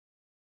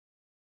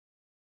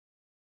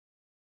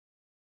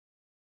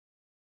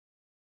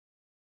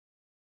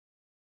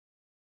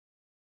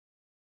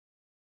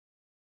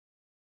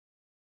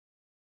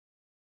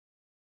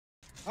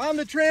on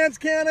the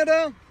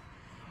Trans-Canada.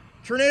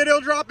 Tornado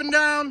dropping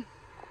down.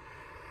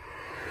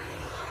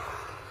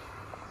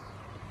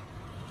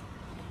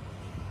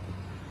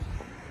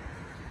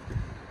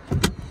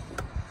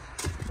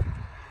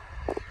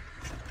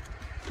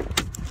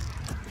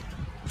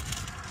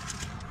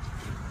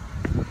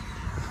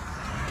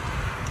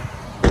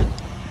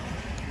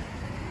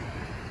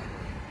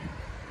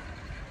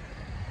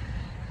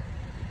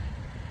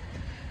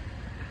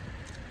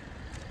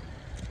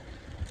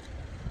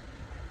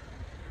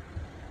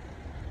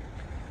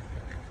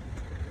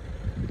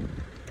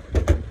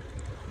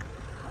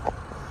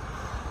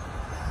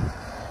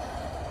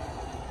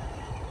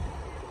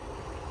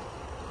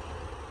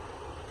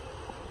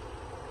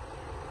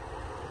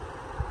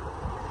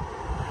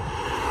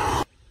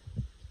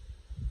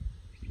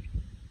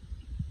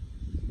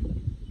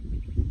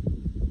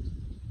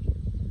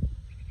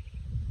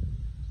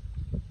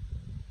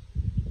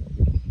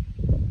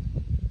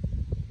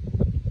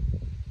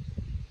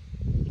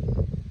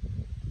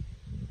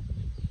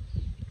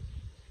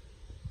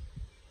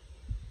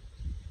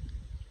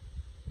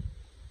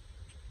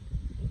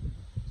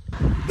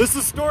 This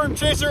is Storm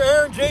Chaser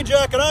Aaron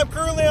Jack, and I'm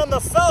currently on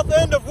the south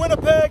end of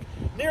Winnipeg,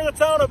 near the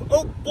town of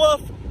Oak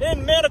Bluff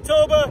in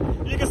Manitoba.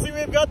 You can see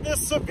we've got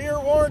this severe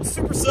warned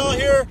supercell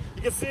here.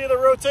 You can see the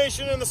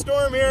rotation in the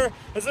storm here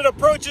as it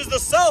approaches the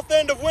south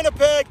end of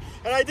Winnipeg.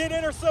 And I did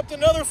intercept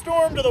another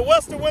storm to the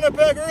west of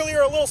Winnipeg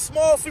earlier, a little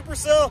small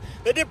supercell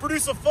that did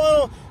produce a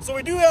funnel. So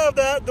we do have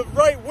the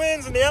right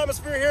winds in the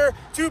atmosphere here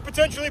to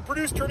potentially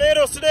produce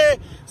tornadoes today.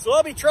 So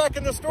I'll be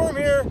tracking the storm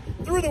here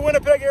through the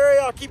Winnipeg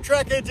area. I'll keep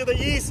tracking it to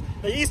the east,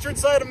 the eastern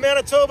side of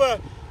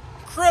Manitoba.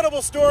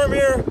 Incredible storm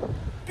here,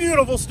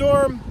 beautiful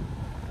storm.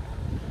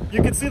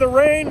 You can see the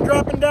rain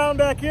dropping down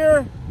back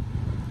here,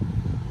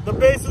 the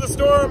base of the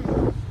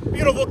storm.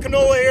 Beautiful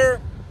canola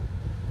here.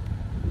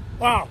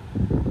 Wow.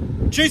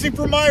 Chasing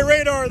for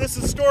MyRadar, this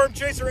is Storm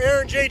Chaser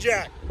Aaron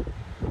Jack.